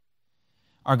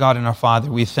Our God and our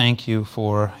Father, we thank you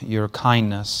for your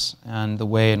kindness and the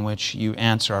way in which you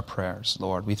answer our prayers,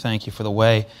 Lord. We thank you for the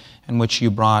way in which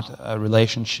you brought a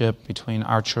relationship between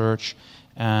our church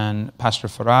and Pastor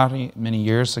Ferrari many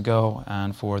years ago,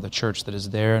 and for the church that is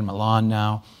there in Milan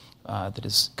now, that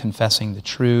is confessing the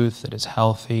truth, that is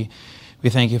healthy.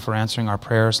 We thank you for answering our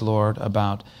prayers, Lord,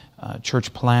 about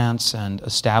church plants and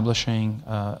establishing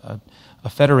a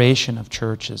federation of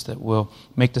churches that will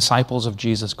make disciples of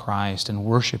Jesus Christ and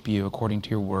worship you according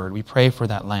to your word. We pray for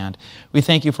that land. We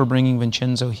thank you for bringing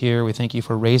Vincenzo here. We thank you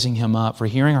for raising him up, for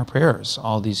hearing our prayers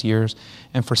all these years,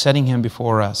 and for setting him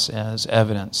before us as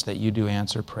evidence that you do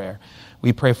answer prayer.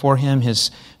 We pray for him,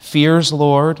 his fears,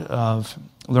 Lord, of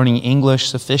learning English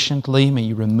sufficiently. May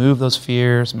you remove those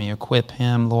fears. May you equip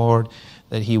him, Lord,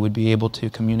 that he would be able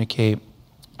to communicate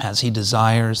as he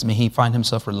desires. May he find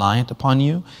himself reliant upon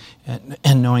you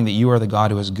and knowing that you are the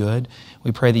God who is good.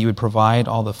 We pray that you would provide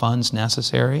all the funds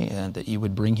necessary and that you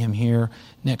would bring him here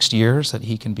next year so that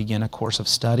he can begin a course of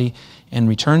study and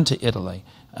return to Italy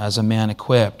as a man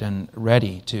equipped and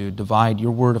ready to divide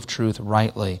your word of truth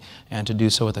rightly and to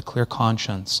do so with a clear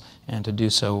conscience and to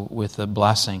do so with the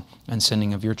blessing and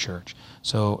sending of your church.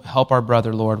 So help our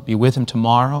brother, Lord. Be with him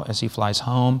tomorrow as he flies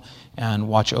home and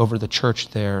watch over the church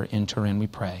there in Turin, we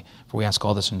pray. For we ask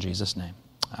all this in Jesus' name.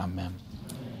 Amen.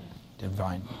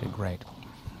 Divine. Did great.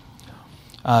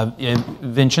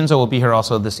 Vincenzo will be here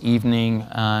also this evening,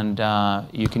 and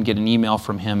you can get an email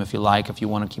from him if you like, if you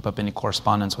want to keep up any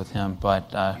correspondence with him.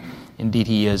 But indeed,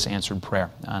 he is answered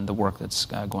prayer and the work that's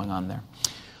going on there.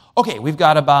 Okay, we've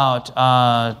got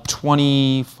about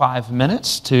 25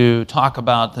 minutes to talk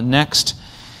about the next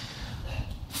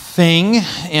thing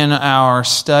in our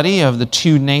study of the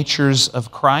two natures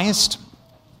of Christ.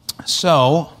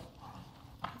 So,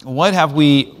 what have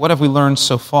we learned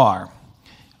so far?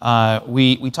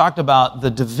 We talked about the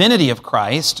divinity of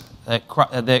Christ,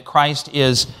 that Christ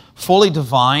is fully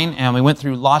divine, and we went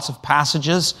through lots of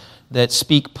passages that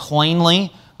speak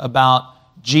plainly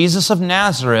about Jesus of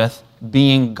Nazareth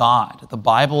being God. The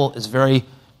Bible is very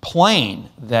plain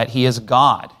that he is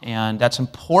God, and that's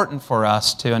important for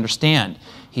us to understand.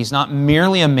 He's not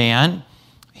merely a man,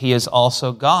 he is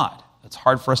also God. It's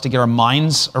hard for us to get our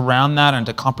minds around that and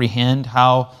to comprehend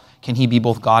how can he be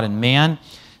both God and man.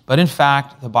 But in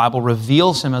fact, the Bible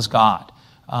reveals him as God.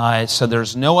 So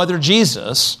there's no other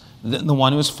Jesus than the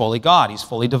one who is fully God. He's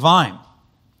fully divine.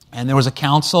 And there was a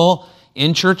council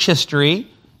in church history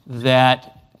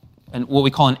that, and what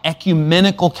we call an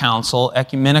ecumenical council,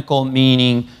 ecumenical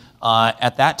meaning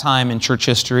at that time in church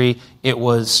history, it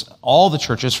was all the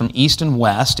churches from east and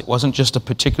west. It wasn't just a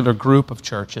particular group of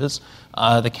churches.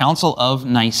 The Council of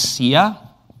Nicaea,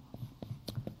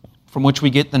 from which we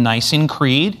get the Nicene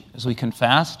Creed, as we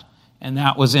confessed, and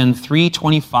that was in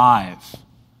 325,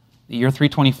 the year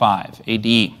 325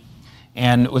 AD.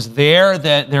 And it was there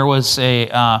that there was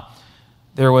a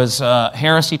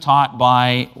heresy taught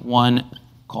by one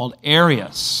called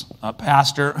Arius, a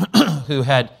pastor who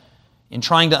had, in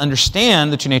trying to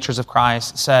understand the two natures of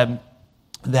Christ, said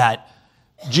that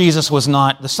Jesus was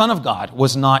not, the Son of God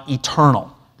was not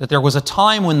eternal, that there was a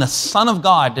time when the Son of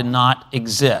God did not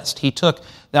exist. He took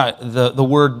the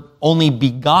word only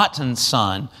begotten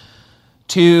Son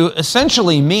to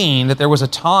essentially mean that there was a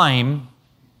time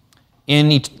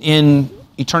in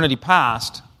eternity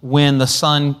past when the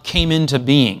Son came into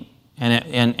being,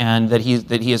 and that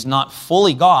he is not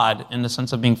fully God in the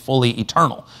sense of being fully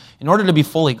eternal. In order to be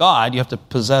fully God, you have to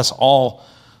possess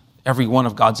every one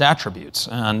of God's attributes,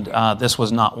 and this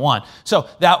was not one. So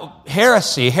that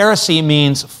heresy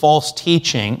means false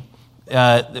teaching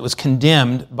that was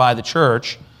condemned by the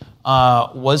church,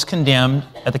 was condemned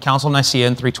at the Council of Nicaea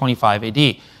in 325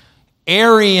 AD.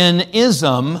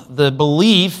 Arianism, the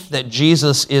belief that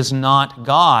Jesus is not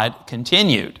God,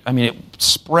 continued. I mean, it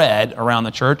spread around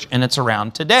the church, and it's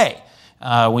around today.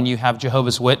 When you have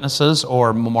Jehovah's Witnesses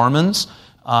or Mormons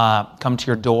come to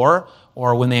your door,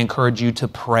 or when they encourage you to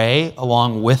pray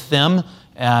along with them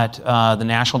at the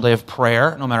National Day of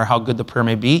Prayer, no matter how good the prayer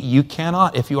may be, you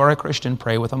cannot, if you are a Christian,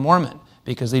 pray with a Mormon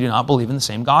because they do not believe in the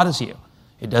same God as you.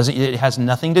 It has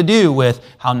nothing to do with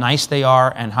how nice they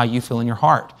are and how you feel in your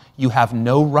heart. You have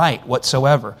no right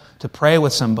whatsoever to pray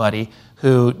with somebody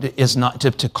who is not,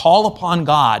 to call upon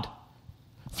God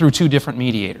through two different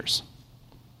mediators.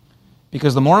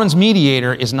 Because the Mormon's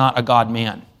mediator is not a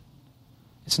God-man.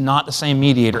 It's not the same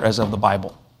mediator as of the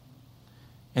Bible.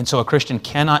 And so a Christian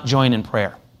cannot join in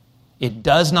prayer. It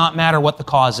does not matter what the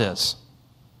cause is.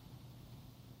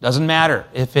 Doesn't matter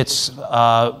if it's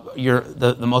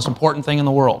the most important thing in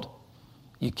the world.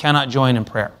 You cannot join in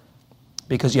prayer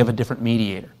because you have a different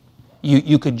mediator.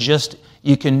 You could just,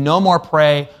 You can no more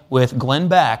pray with Glenn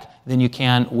Beck than you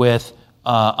can with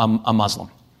a Muslim.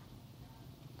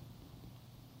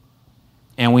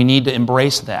 And we need to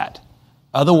embrace that.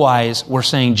 Otherwise, we're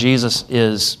saying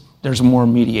there's more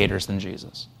mediators than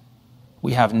Jesus.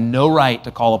 We have no right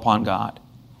to call upon God.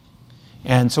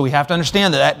 And so we have to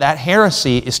understand that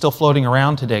heresy is still floating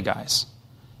around today, guys.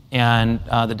 And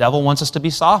the devil wants us to be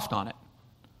soft on it.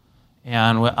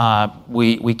 And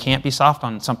we can't be soft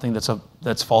on something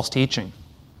that's false teaching.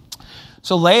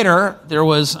 So later, there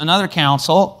was another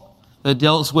council that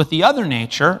deals with the other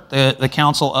nature, the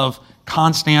Council of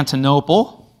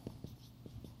Constantinople,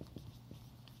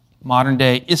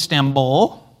 modern-day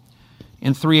Istanbul,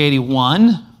 in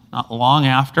 381, not long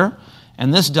after.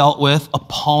 And this dealt with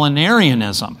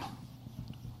Apollinarianism.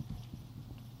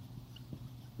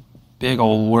 Big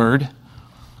old word.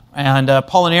 And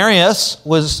Apollinarius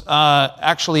was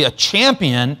actually a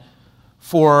champion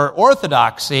for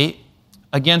orthodoxy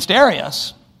against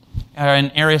Arius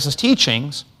and Arius'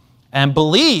 teachings, and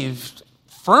believed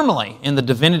firmly in the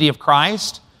divinity of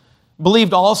Christ,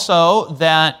 believed also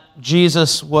that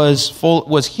Jesus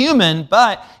was human,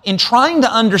 but in trying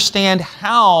to understand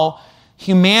how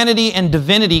humanity and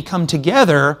divinity come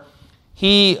together,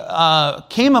 he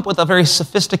came up with a very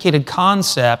sophisticated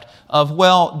concept of,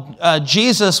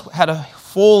 Jesus had a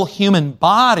full human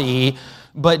body,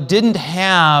 but didn't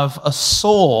have a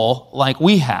soul like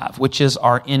we have, which is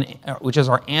our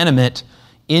animate,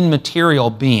 immaterial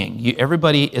being.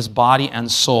 Everybody is body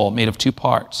and soul, made of two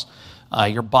parts.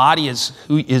 Your body is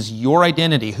your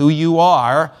identity, who you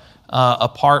are,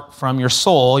 apart from your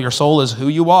soul. Your soul is who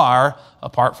you are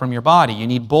apart from your body. You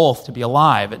need both to be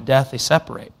alive. At death, they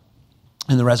separate.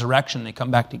 In the resurrection, they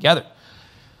come back together.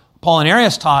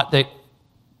 Apollinarius taught that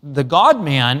the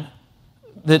God-man,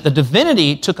 that the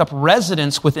divinity took up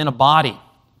residence within a body,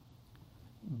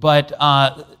 but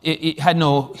it had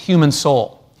no human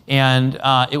soul. And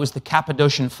it was the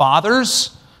Cappadocian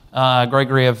Fathers,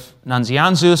 Gregory of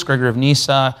Nazianzus, Gregory of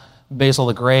Nyssa, Basil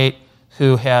the Great,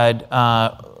 who had,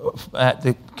 at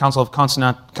the Council of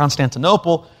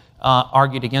Constantinople,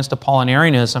 argued against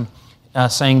Apollinarianism,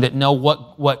 saying that no,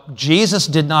 what Jesus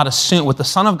did not assume, what the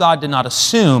Son of God did not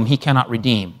assume, he cannot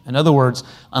redeem. In other words,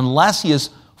 unless he is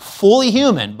fully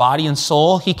human, body and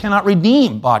soul, he cannot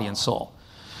redeem body and soul.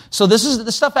 So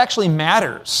this stuff actually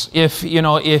matters. If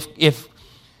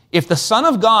the Son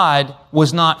of God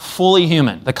was not fully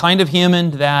human, the kind of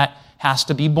human that has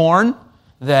to be born,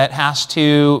 that has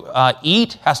to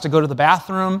eat, has to go to the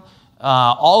bathroom,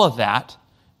 all of that,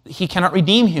 he cannot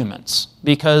redeem humans,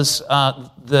 because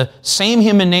the same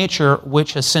human nature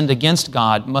which has sinned against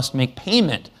God must make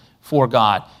payment for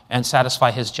God and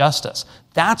satisfy his justice.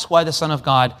 That's why the Son of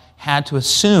God had to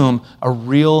assume a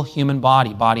real human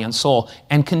body and soul,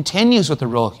 and continues with a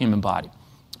real human body.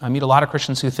 I meet a lot of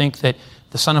Christians who think that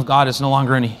the Son of God no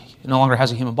longer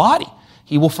has a human body.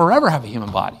 He will forever have a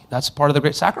human body. That's part of the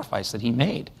great sacrifice that he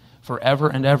made forever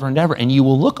and ever and ever. And you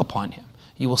will look upon him.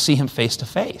 You will see him face to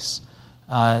face.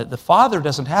 The Father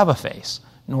doesn't have a face,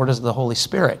 nor does the Holy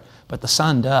Spirit, but the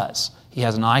Son does. He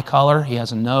has an eye color, he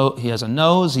has a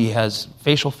nose, he has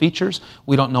facial features.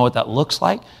 We don't know what that looks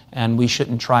like, and we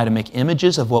shouldn't try to make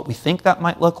images of what we think that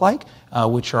might look like,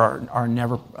 which are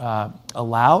never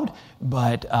allowed.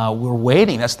 But we're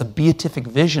waiting. That's the beatific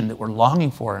vision that we're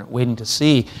longing for and waiting to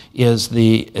see is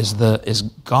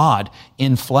God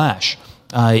in flesh,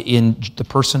 in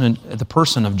the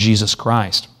person of Jesus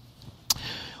Christ.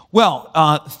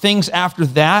 Well, things after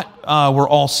that were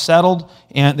all settled,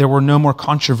 and there were no more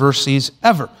controversies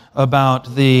ever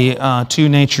about the two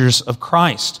natures of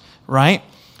Christ, right?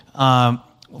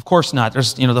 Of course not.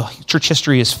 There's, the church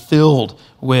history is filled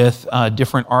with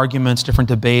different arguments, different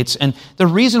debates, and the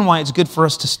reason why it's good for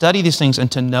us to study these things and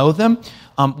to know them,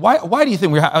 why do you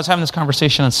think, I was having this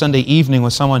conversation on Sunday evening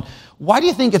with someone, why do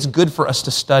you think it's good for us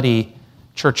to study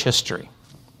church history?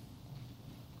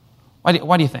 Why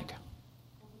do you think?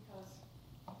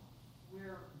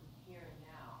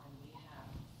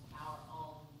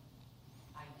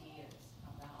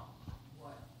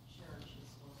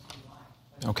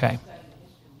 Okay.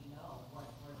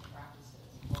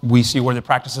 We see where the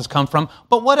practices come from.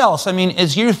 But what else? I mean,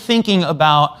 as you're thinking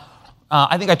about,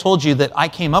 I think I told you that I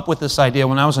came up with this idea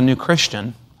when I was a new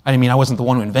Christian. I wasn't the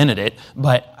one who invented it,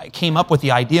 but I came up with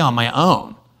the idea on my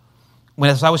own.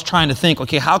 As I was trying to think,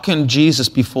 okay, how can Jesus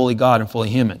be fully God and fully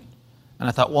human? And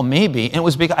I thought, well, maybe. And it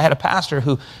was because I had a pastor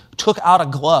who took out a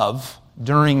glove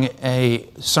during a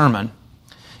sermon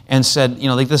and said,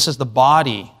 this is the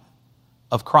body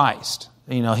of Christ.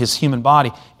 His human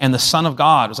body, and the Son of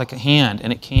God was like a hand,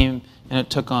 and it came and it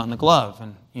took on the glove,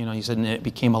 and he said, and it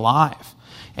became alive.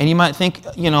 And you might think,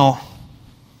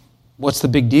 What's the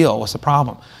big deal? What's the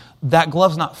problem? That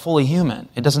glove's not fully human.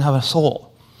 It doesn't have a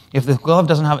soul. If the glove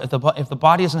doesn't have, if the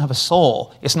body doesn't have a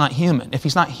soul, it's not human. If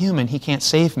he's not human, he can't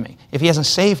save me. If he hasn't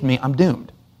saved me, I'm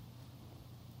doomed.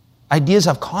 Ideas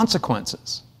have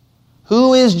consequences.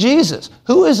 Who is Jesus?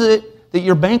 Who is it that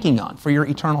you're banking on for your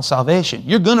eternal salvation?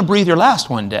 You're going to breathe your last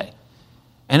one day.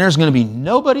 And there's going to be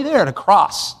nobody there to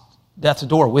cross death's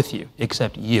door with you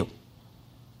except you.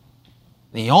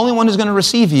 The only one who's going to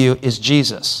receive you is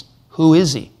Jesus. Who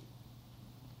is he?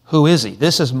 Who is he?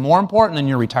 This is more important than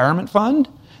your retirement fund.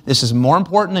 This is more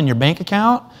important than your bank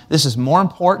account. This is more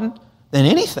important than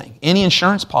anything, any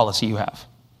insurance policy you have.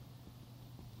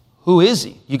 Who is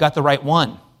he? You got the right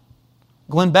one.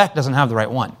 Glenn Beck doesn't have the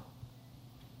right one.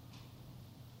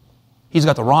 He's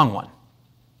got the wrong one.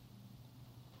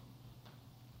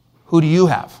 Who do you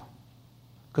have?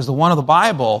 Because the one of the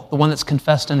Bible, the one that's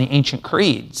confessed in the ancient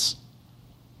creeds,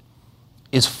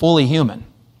 is fully human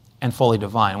and fully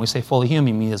divine. When we say fully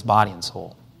human, we mean his body and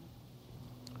soul.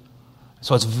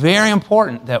 So it's very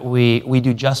important that we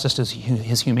do justice to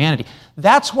his humanity.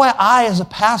 That's why I, as a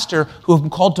pastor who have been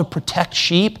called to protect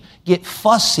sheep, get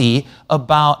fussy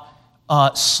about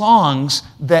songs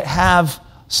that have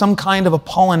some kind of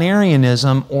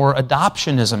Apollinarianism or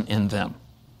adoptionism in them.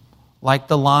 Like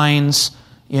the lines,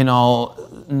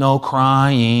 no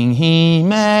crying, he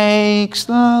makes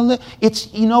the...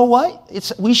 It's, you know what?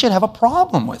 We should have a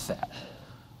problem with that.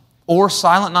 Or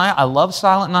Silent Night. I love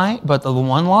Silent Night, but the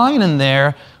one line in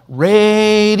there,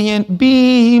 radiant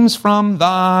beams from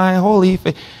thy holy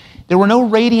face. There were no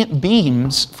radiant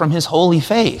beams from his holy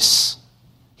face.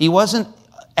 He wasn't...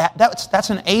 That's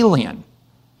an alien.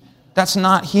 That's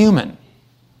not human.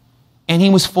 And he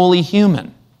was fully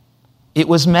human. It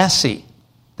was messy.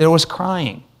 There was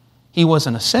crying. He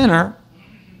wasn't a sinner,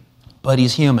 but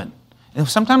he's human. And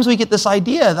sometimes we get this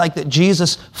idea like that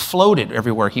Jesus floated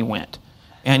everywhere he went.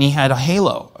 And he had a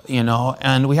halo,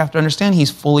 and we have to understand he's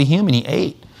fully human. He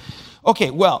ate. Okay,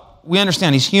 well, we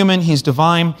understand he's human, he's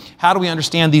divine. How do we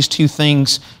understand these two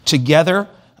things together?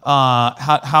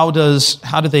 How do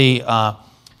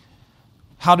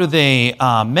they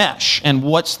mesh, and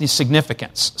what's the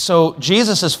significance? So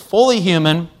Jesus is fully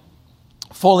human,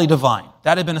 fully divine.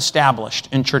 That had been established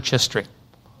in church history.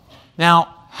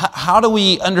 Now, how do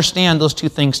we understand those two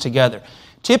things together?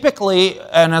 Typically,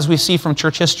 and as we see from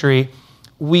church history,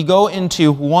 we go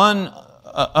into one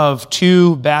of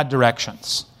two bad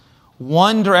directions.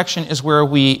 One direction is where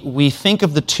we think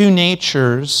of the two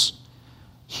natures,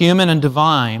 human and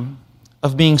divine,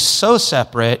 of being so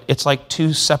separate, it's like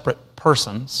two separate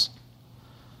persons.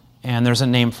 And there's a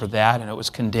name for that, and it was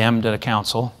condemned at a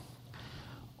council.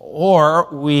 Or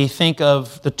we think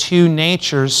of the two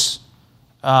natures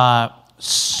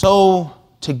so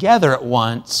together at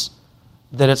once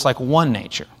that it's like one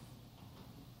nature.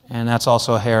 And that's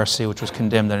also a heresy which was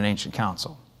condemned at an ancient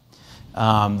council.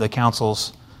 The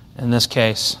councils, in this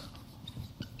case,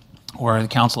 were the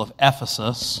Council of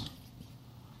Ephesus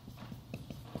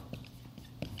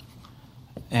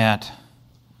at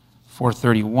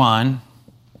 431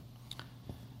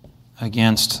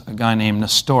 against a guy named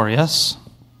Nestorius.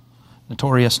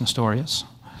 Nestorius.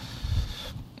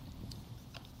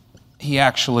 He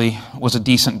actually was a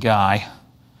decent guy,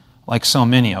 like so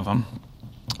many of them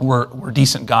were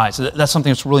decent guys. That's something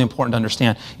that's really important to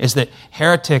understand, is that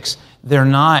heretics, they're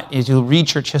not, as you read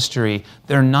church history,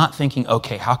 they're not thinking,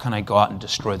 okay, how can I go out and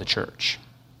destroy the church?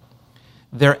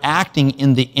 They're acting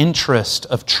in the interest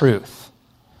of truth.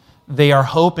 They are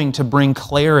hoping to bring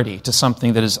clarity to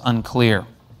something that is unclear.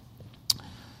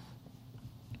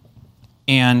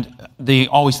 And they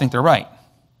always think they're right,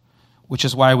 which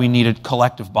is why we need a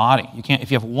collective body. You can't, if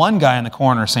you have one guy in the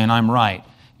corner saying, I'm right,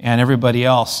 and everybody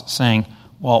else saying,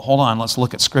 well, hold on, let's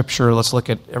look at Scripture, let's look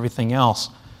at everything else.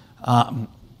 And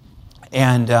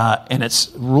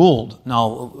it's ruled.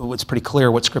 Now, it's pretty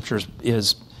clear what Scripture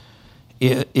is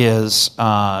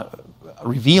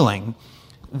revealing,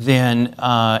 then,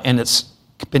 and it's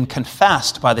been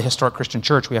confessed by the historic Christian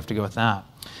church. We have to go with that.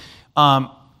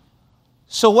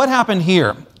 So what happened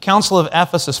here? Council of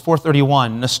Ephesus,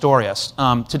 431, Nestorius.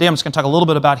 Today I'm just going to talk a little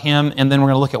bit about him, and then we're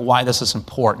going to look at why this is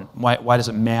important. Why does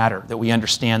it matter that we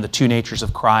understand the two natures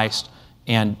of Christ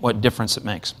and what difference it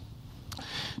makes?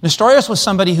 Nestorius was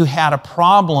somebody who had a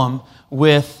problem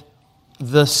with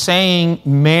the saying,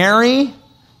 Mary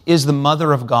is the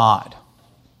mother of God.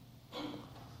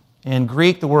 In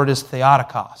Greek, the word is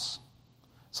Theotokos.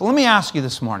 So let me ask you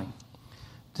this morning,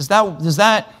 does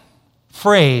that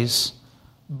phrase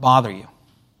bother you?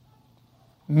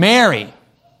 Mary,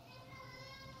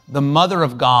 the mother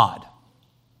of God.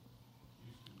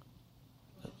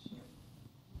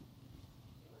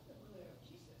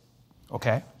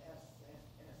 Okay.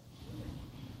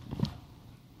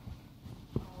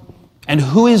 And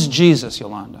who is Jesus,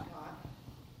 Yolanda?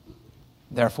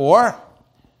 Therefore,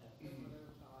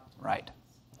 right.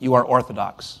 You are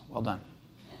Orthodox. Well done.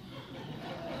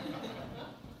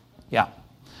 Yeah.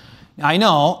 Now, I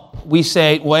know we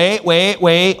say,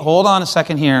 wait, hold on a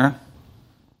second here.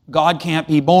 God can't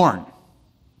be born.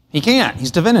 He can't.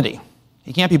 He's divinity.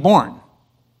 He can't be born.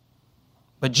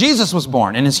 But Jesus was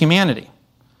born in his humanity.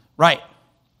 Right.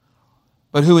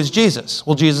 But who is Jesus?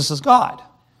 Well, Jesus is God.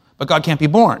 But God can't be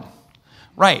born.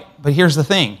 Right. But here's the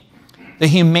thing. The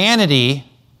humanity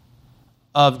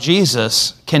of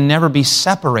Jesus can never be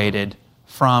separated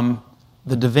from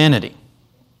the divinity.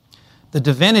 The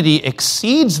divinity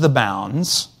exceeds the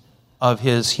bounds of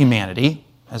his humanity.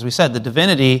 As we said, the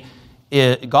divinity,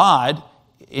 God,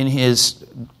 in his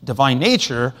divine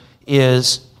nature,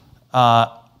 is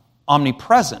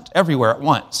omnipresent everywhere at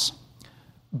once.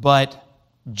 But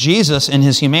Jesus in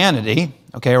his humanity,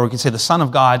 okay, or we can say the Son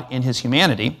of God in his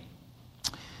humanity,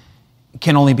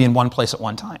 can only be in one place at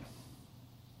one time.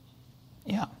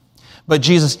 Yeah. But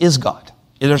Jesus is God.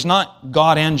 There's not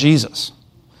God and Jesus.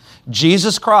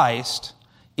 Jesus Christ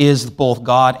is both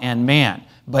God and man,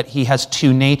 but he has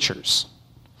two natures.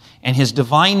 And his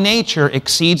divine nature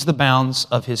exceeds the bounds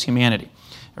of his humanity.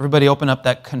 Everybody open up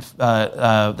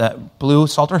that blue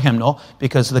Psalter hymnal,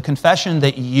 because the confession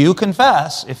that you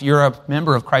confess, if you're a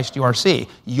member of Christ URC,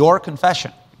 your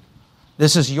confession.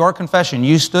 This is your confession.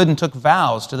 You stood and took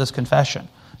vows to this confession.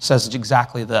 It says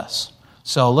exactly this.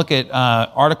 So look at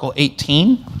Article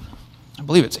 18. I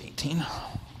believe it's 18.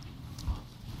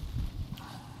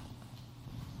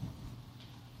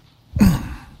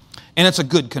 And it's a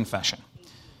good confession.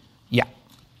 Yeah.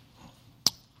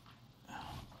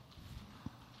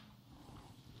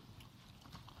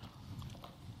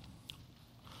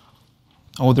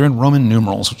 Oh, they're in Roman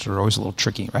numerals, which are always a little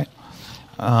tricky, right?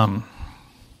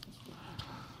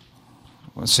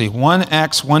 Let's see,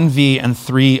 1X, 1V, and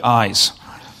 3 I's.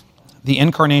 The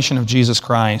incarnation of Jesus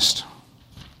Christ.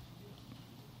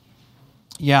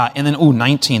 Yeah, and then,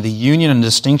 19, the union and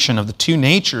distinction of the two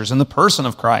natures in the person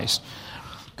of Christ.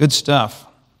 Good stuff.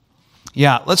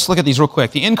 Yeah, let's look at these real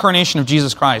quick. The incarnation of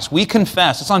Jesus Christ. We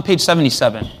confess, it's on page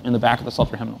 77 in the back of the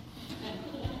Psalter hymnal.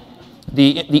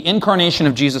 The incarnation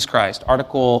of Jesus Christ,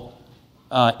 Article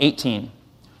 18.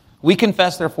 We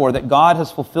confess, therefore, that God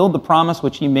has fulfilled the promise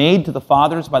which he made to the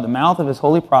fathers by the mouth of his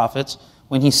holy prophets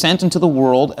when he sent into the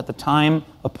world at the time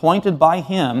appointed by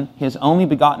him his only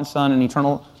begotten and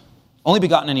eternal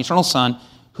Son,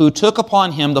 who took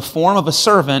upon him the form of a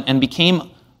servant and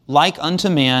became like unto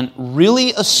man,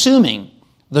 really assuming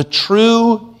the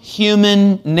true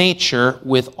human nature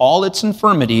with all its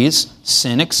infirmities,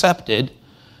 sin accepted,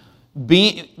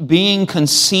 being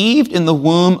conceived in the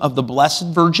womb of the Blessed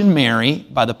Virgin Mary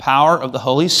by the power of the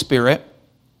Holy Spirit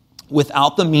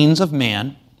without the means of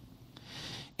man,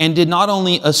 and did not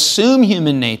only assume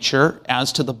human nature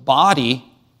as to the body,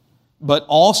 but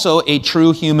also a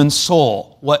true human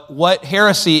soul. What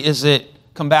heresy is it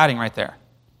combating right there?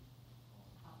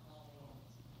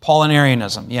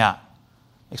 Apollinarianism, yeah.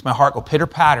 Makes my heart go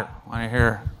pitter-patter when I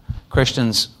hear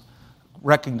Christians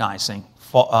recognizing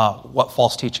what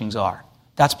false teachings are.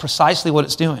 That's precisely what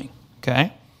it's doing,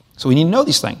 okay? So we need to know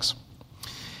these things.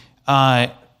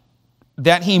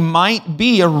 That he might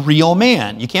be a real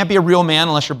man. You can't be a real man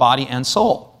unless you're body and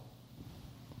soul.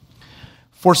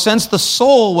 For since the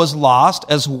soul was lost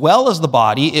as well as the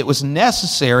body, it was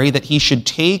necessary that he should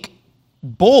take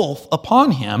both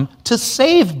upon him to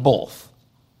save both.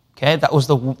 Okay, that was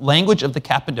the language of the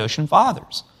Cappadocian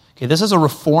Fathers. Okay, this is a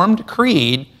Reformed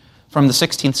creed from the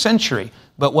 16th century.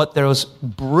 But what those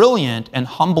brilliant and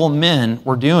humble men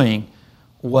were doing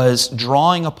was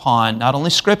drawing upon not only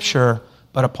Scripture,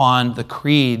 but upon the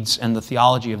creeds and the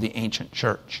theology of the ancient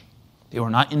church. They were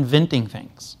not inventing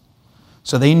things.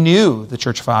 So they knew the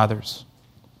church fathers.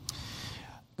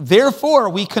 Therefore,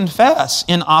 we confess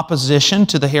in opposition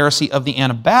to the heresy of the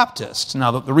Anabaptists.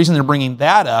 Now, the reason they're bringing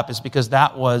that up is because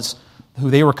that was who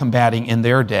they were combating in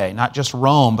their day. Not just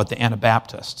Rome, but the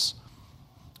Anabaptists,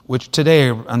 which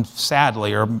today,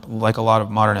 sadly, are like a lot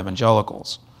of modern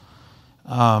evangelicals,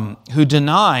 who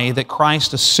deny that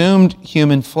Christ assumed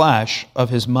human flesh of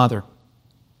his mother,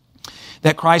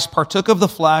 that Christ partook of the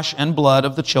flesh and blood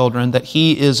of the children, that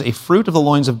he is a fruit of the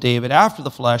loins of David after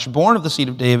the flesh, born of the seed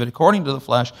of David according to the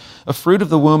flesh, a fruit of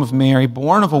the womb of Mary,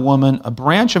 born of a woman, a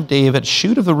branch of David,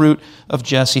 shoot of the root of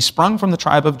Jesse, sprung from the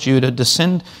tribe of Judah,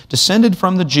 descended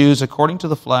from the Jews according to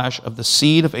the flesh, of the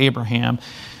seed of Abraham,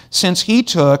 since he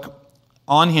took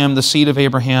on him the seed of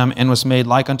Abraham, and was made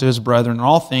like unto his brethren in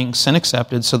all things, sin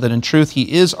accepted, so that in truth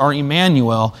he is our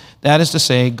Emmanuel, that is to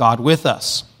say, God with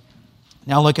us.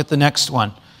 Now look at the next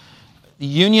one. The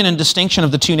union and distinction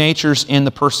of the two natures in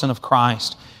the person of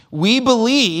Christ. We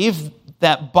believe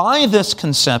that by this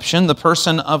conception, the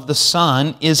person of the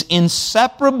Son is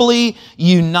inseparably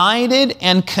united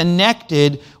and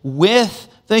connected with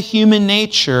the human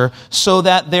nature, so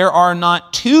that there are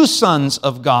not two sons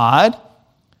of God,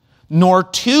 nor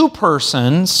two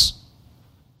persons,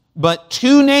 but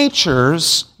two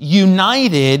natures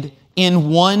united in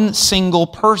one single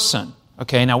person.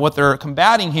 Okay, now what they're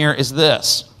combating here is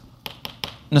this: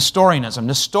 Nestorianism.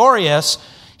 Nestorius,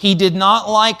 he did not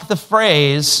like the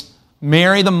phrase,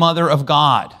 Mary the mother of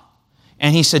God.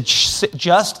 And he said,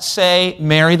 just say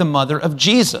Mary the mother of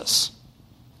Jesus.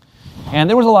 And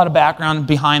there was a lot of background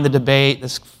behind the debate.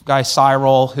 This guy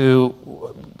Cyril,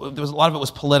 a lot of it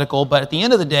was political, but at the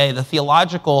end of the day, the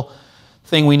theological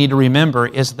thing we need to remember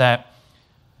is that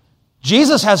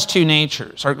Jesus has two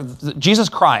natures, or Jesus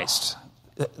Christ,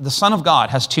 the Son of God,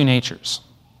 has two natures.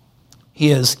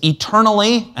 He is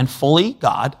eternally and fully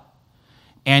God,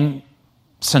 and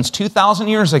since 2,000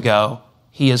 years ago,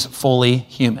 he is fully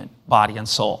human, body and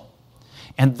soul.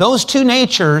 And those two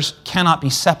natures cannot be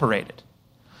separated.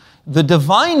 The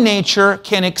divine nature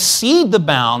can exceed the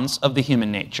bounds of the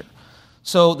human nature.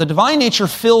 So the divine nature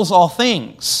fills all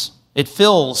things. It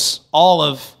fills all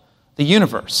of the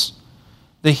universe.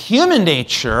 The human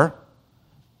nature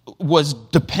was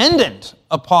dependent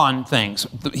upon things.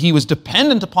 He was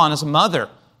dependent upon his mother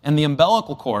and the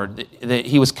umbilical cord that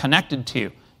he was connected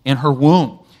to in her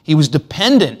womb. He was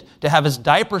dependent to have his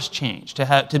diapers changed,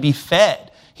 to be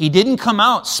fed. He didn't come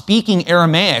out speaking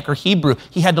Aramaic or Hebrew.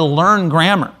 He had to learn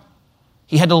grammar.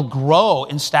 He had to grow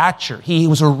in stature. He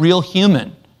was a real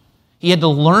human. He had to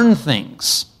learn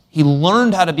things. He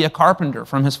learned how to be a carpenter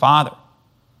from his father.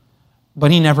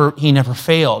 But he never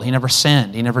failed. He never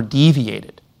sinned. He never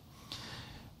deviated.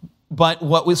 But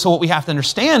what we have to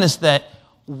understand is that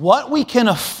what we can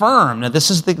affirm, now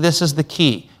this is the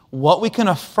key, what we can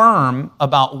affirm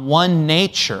about one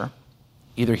nature,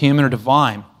 either human or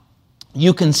divine,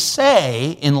 you can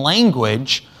say in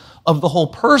language of the whole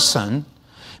person,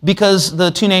 because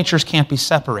the two natures can't be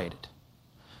separated.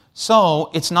 So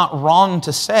it's not wrong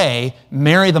to say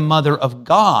Mary the mother of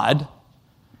God,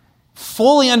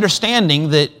 fully understanding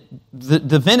that the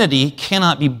divinity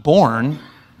cannot be born,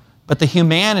 but the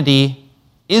humanity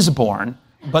is born,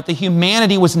 but the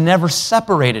humanity was never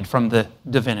separated from the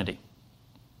divinity.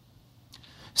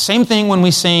 Same thing when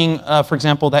we sing, for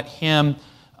example, that hymn,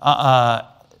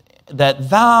 that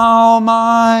Thou,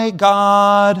 my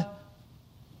God.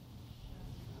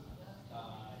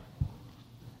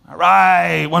 All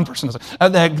right, one person is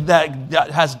that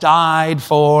has died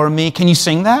for me. Can you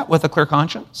sing that with a clear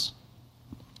conscience?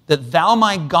 That Thou,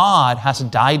 my God, hast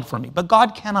died for me. But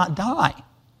God cannot die.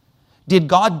 Did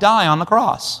God die on the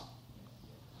cross?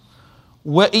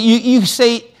 Well, you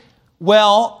say,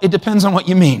 well, it depends on what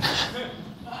you mean.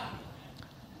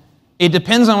 It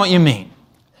depends on what you mean.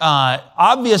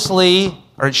 Obviously,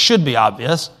 or it should be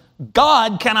obvious,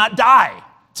 God cannot die.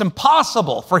 It's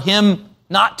impossible for him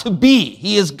not to be.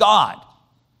 He is God.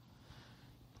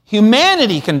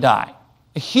 Humanity can die.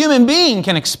 A human being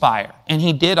can expire, and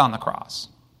he did on the cross.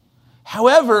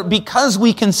 However, because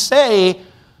we can say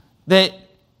that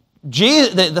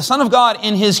the Son of God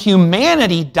in his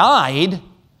humanity died,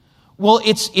 well,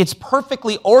 it's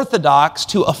perfectly orthodox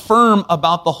to affirm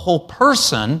about the whole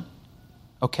person,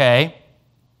 okay,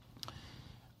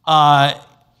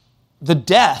 the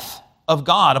death of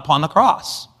God upon the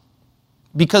cross.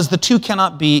 Because the two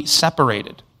cannot be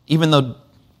separated, even though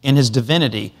in his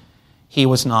divinity he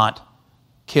was not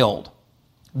killed.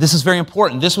 This is very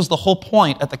important. This was the whole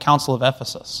point at the Council of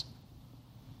Ephesus.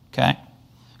 Okay?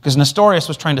 Because Nestorius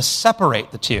was trying to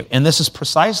separate the two. And this is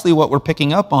precisely what we're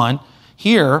picking up on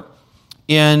here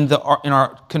in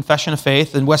our Confession of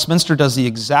Faith. And Westminster does the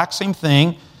exact same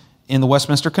thing in the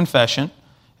Westminster Confession.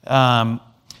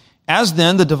 As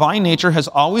then, the divine nature has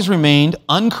always remained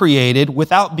uncreated,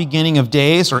 without beginning of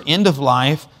days or end of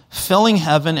life, filling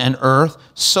heaven and earth,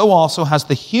 so also has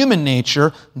the human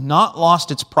nature not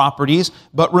lost its properties,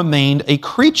 but remained a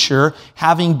creature,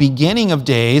 having beginning of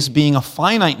days, being a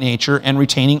finite nature, and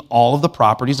retaining all of the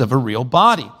properties of a real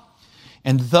body.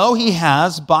 And though he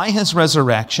has, by his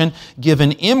resurrection,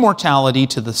 given immortality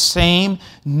to the same,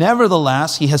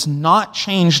 nevertheless, he has not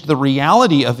changed the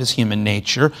reality of his human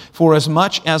nature, for as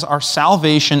much as our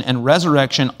salvation and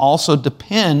resurrection also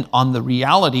depend on the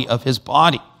reality of his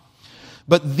body.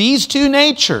 But these two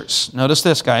natures, notice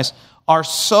this, guys, are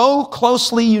so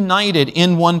closely united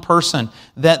in one person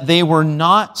that they were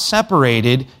not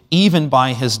separated even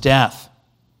by his death.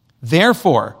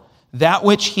 Therefore, that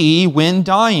which he, when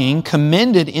dying,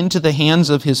 commended into the hands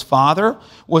of his Father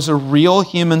was a real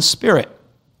human spirit,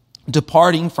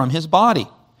 departing from his body.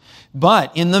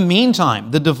 But in the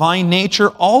meantime, the divine nature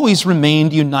always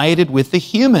remained united with the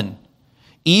human,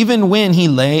 even when he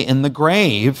lay in the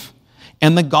grave,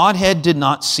 and the Godhead did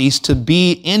not cease to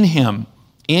be in him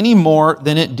any more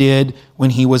than it did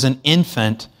when he was an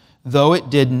infant, though it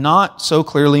did not so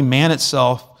clearly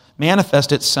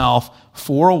manifest itself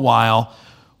for a while.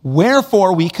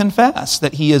 Wherefore we confess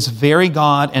that he is very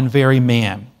God and very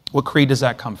man. What creed does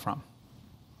that come from?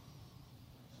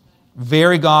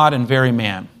 Very God and very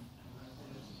man.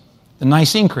 The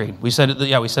Nicene Creed. We said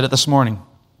it this morning.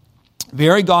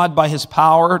 Very God by his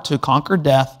power to conquer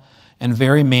death, and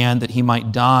very man that he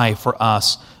might die for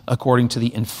us according to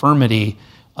the infirmity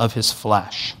of his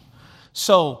flesh.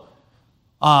 So,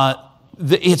 what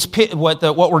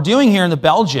we're doing here in the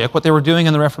Belgic, what they were doing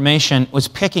in the Reformation, was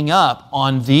picking up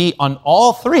on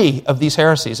all three of these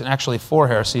heresies, and actually four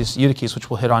heresies, Eutyches, which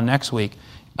we'll hit on next week,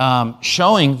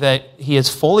 showing that he is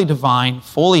fully divine,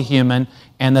 fully human,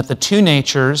 and that the two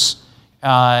natures,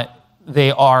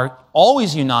 they are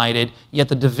always united, yet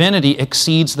the divinity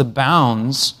exceeds the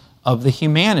bounds of the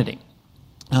humanity.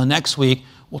 Now, next week,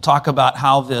 we'll talk about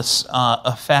how this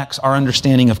affects our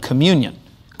understanding of communion,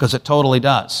 because it totally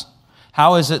does.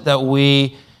 How is it that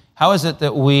we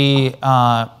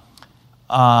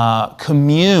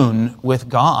commune with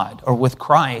God or with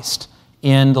Christ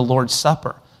in the Lord's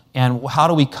Supper? And how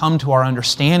do we come to our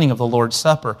understanding of the Lord's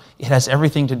Supper? It has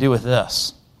everything to do with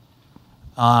this.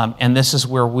 And this is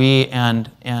where we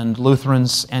and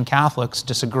Lutherans and Catholics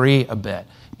disagree a bit.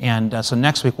 And so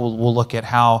next week we'll look at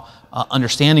how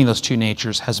understanding those two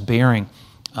natures has bearing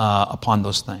upon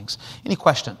those things. Any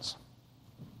questions?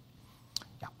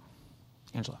 Yeah.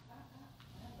 Angela.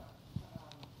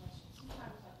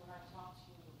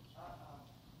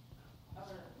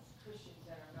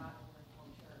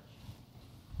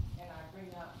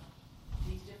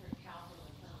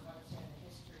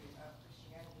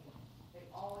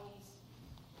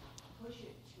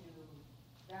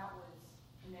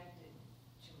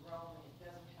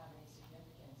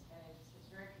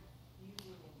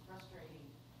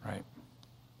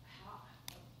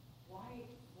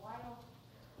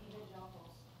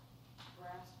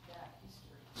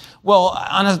 Well,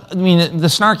 the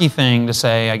snarky thing to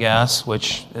say, I guess,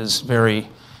 which is very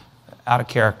out of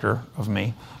character of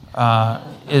me,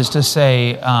 is to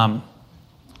say, that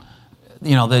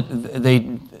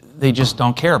they just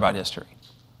don't care about history,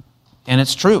 and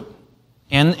it's true.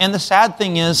 And the sad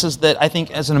thing is that I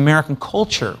think as an American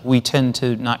culture, we tend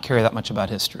to not care that much about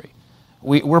history.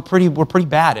 We're pretty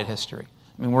bad at history.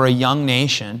 I mean, we're a young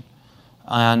nation,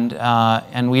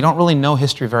 and we don't really know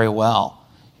history very well.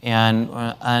 And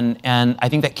I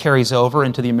think that carries over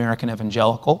into the American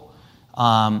evangelical.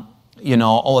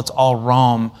 It's all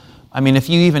Rome. I mean,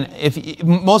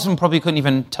 most of them probably couldn't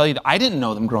even tell you that. I didn't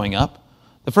know them growing up.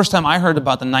 The first time I heard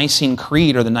about the Nicene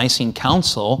Creed or the Nicene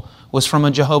Council was from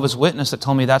a Jehovah's Witness that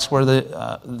told me that's where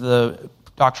the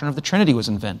doctrine of the Trinity was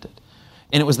invented.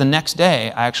 And it was the next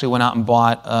day I actually went out and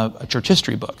bought a church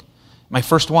history book, my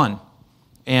first one,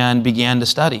 and began to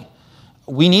study.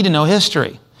 We need to know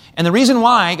history. And the reason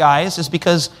why, guys, is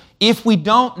because if we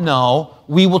don't know,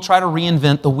 we will try to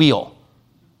reinvent the wheel.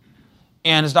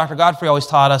 And as Dr. Godfrey always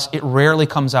taught us, it rarely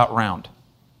comes out round.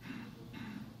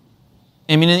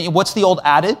 I mean, what's the old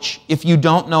adage? If you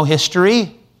don't know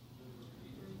history,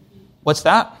 what's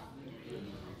that?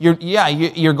 You're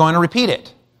going to repeat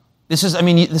it. This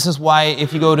is why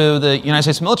if you go to the United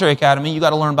States Military Academy, you got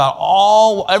to learn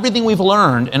about everything we've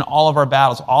learned in all of our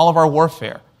battles, all of our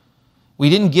warfare. We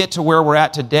didn't get to where we're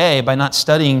at today by not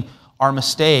studying our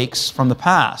mistakes from the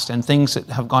past and things that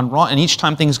have gone wrong. And each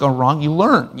time things go wrong, you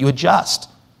learn, you adjust,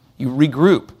 you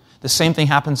regroup. The same thing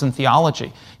happens in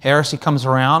theology. Heresy comes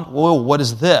around, whoa, what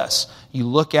is this? You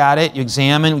look at it, you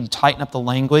examine, you tighten up the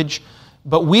language.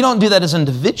 But we don't do that as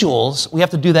individuals. We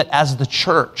have to do that as the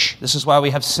church. This is why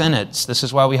we have synods. This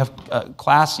is why we have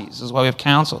classes. This is why we have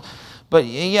council. But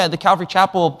yeah, the Calvary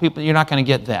Chapel people, you're not going to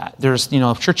get that. There's,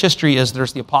 church history is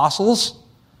there's the apostles,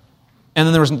 and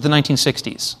then there was the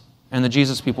 1960s and the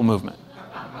Jesus People movement.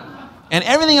 And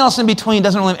everything else in between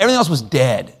everything else was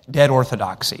dead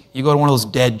orthodoxy. You go to one of those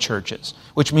dead churches,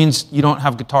 which means you don't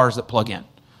have guitars that plug in.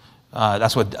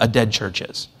 That's what a dead church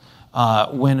is.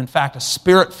 When in fact a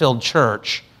spirit-filled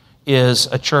church is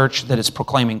a church that is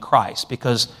proclaiming Christ,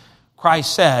 because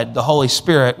Christ said the Holy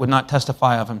Spirit would not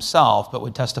testify of himself, but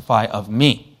would testify of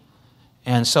me.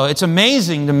 And so it's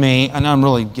amazing to me, and I'm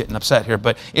really getting upset here,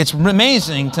 but it's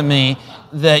amazing to me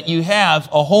that you have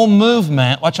a whole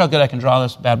movement. Watch how good I can draw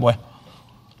this bad boy.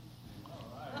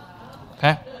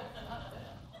 Okay?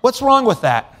 What's wrong with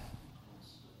that?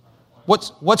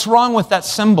 What's wrong with that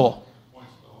symbol?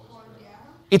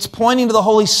 It's pointing to the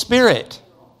Holy Spirit.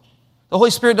 The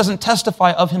Holy Spirit doesn't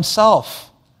testify of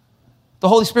himself. The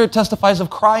Holy Spirit testifies of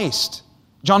Christ.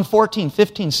 John 14,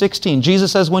 15, 16,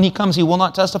 Jesus says when he comes, he will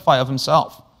not testify of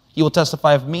himself. He will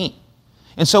testify of me.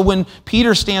 And so when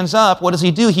Peter stands up, what does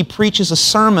he do? He preaches a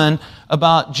sermon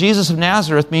about Jesus of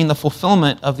Nazareth being the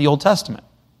fulfillment of the Old Testament.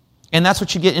 And that's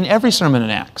what you get in every sermon in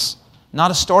Acts.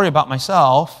 Not a story about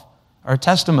myself or a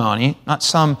testimony, not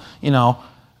some,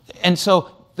 And so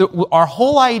our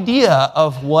whole idea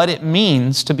of what it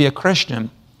means to be a Christian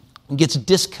gets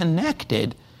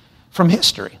disconnected from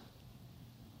history.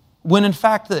 When in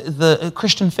fact the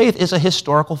Christian faith is a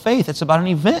historical faith. It's about an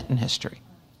event in history.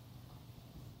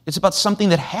 It's about something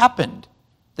that happened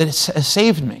that has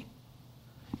saved me.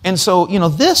 And so,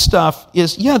 this stuff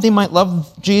is, they might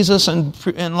love Jesus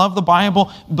and love the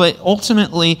Bible, but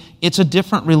ultimately it's a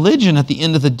different religion at the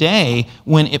end of the day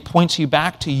when it points you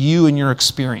back to you and your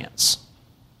experience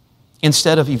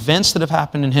instead of events that have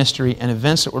happened in history and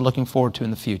events that we're looking forward to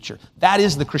in the future. That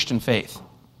is the Christian faith.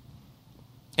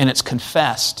 And it's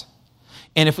confessed.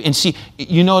 And see,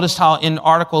 you noticed how in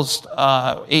Articles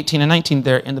 18 and 19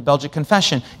 there in the Belgic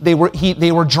Confession, they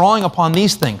were drawing upon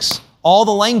these things. All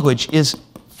the language is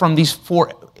from these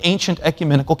 4 ancient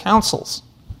ecumenical councils.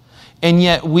 And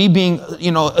yet we being,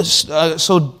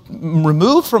 so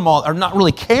removed from all, or not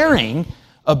really caring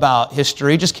about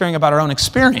history, just caring about our own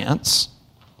experience,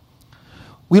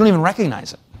 we don't even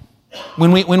recognize it.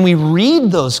 When we read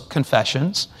those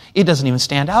confessions, it doesn't even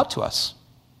stand out to us.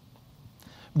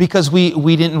 Because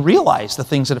we didn't realize the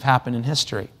things that have happened in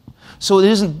history. So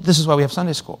this is why we have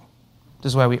Sunday school.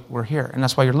 This is why we're here. And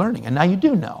that's why you're learning. And now you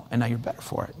do know. And now you're better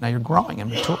for it. Now you're growing and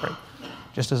maturing,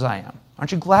 just as I am.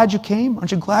 Aren't you glad you came?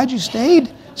 Aren't you glad you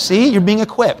stayed? See, you're being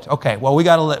equipped. Okay, well, we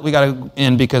got to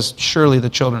end because surely the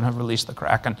children have released the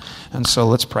Kraken. And so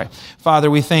let's pray.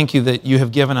 Father, we thank you that you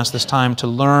have given us this time to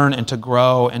learn and to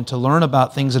grow and to learn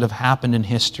about things that have happened in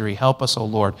history. Help us, O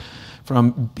Lord,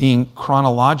 from being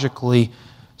chronologically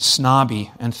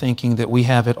snobby and thinking that we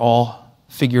have it all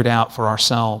figured out for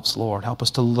ourselves, Lord. Help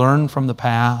us to learn from the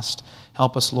past.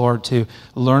 Help us, Lord, to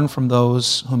learn from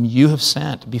those whom you have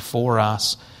sent before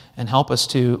us. And help us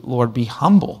to, Lord, be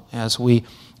humble as we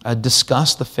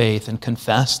discuss the faith and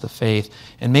confess the faith.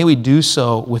 And may we do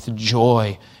so with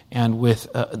joy and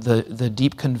with the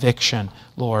deep conviction,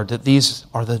 Lord, that these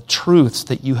are the truths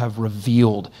that you have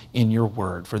revealed in your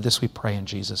word. For this we pray in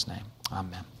Jesus' name.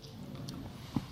 Amen.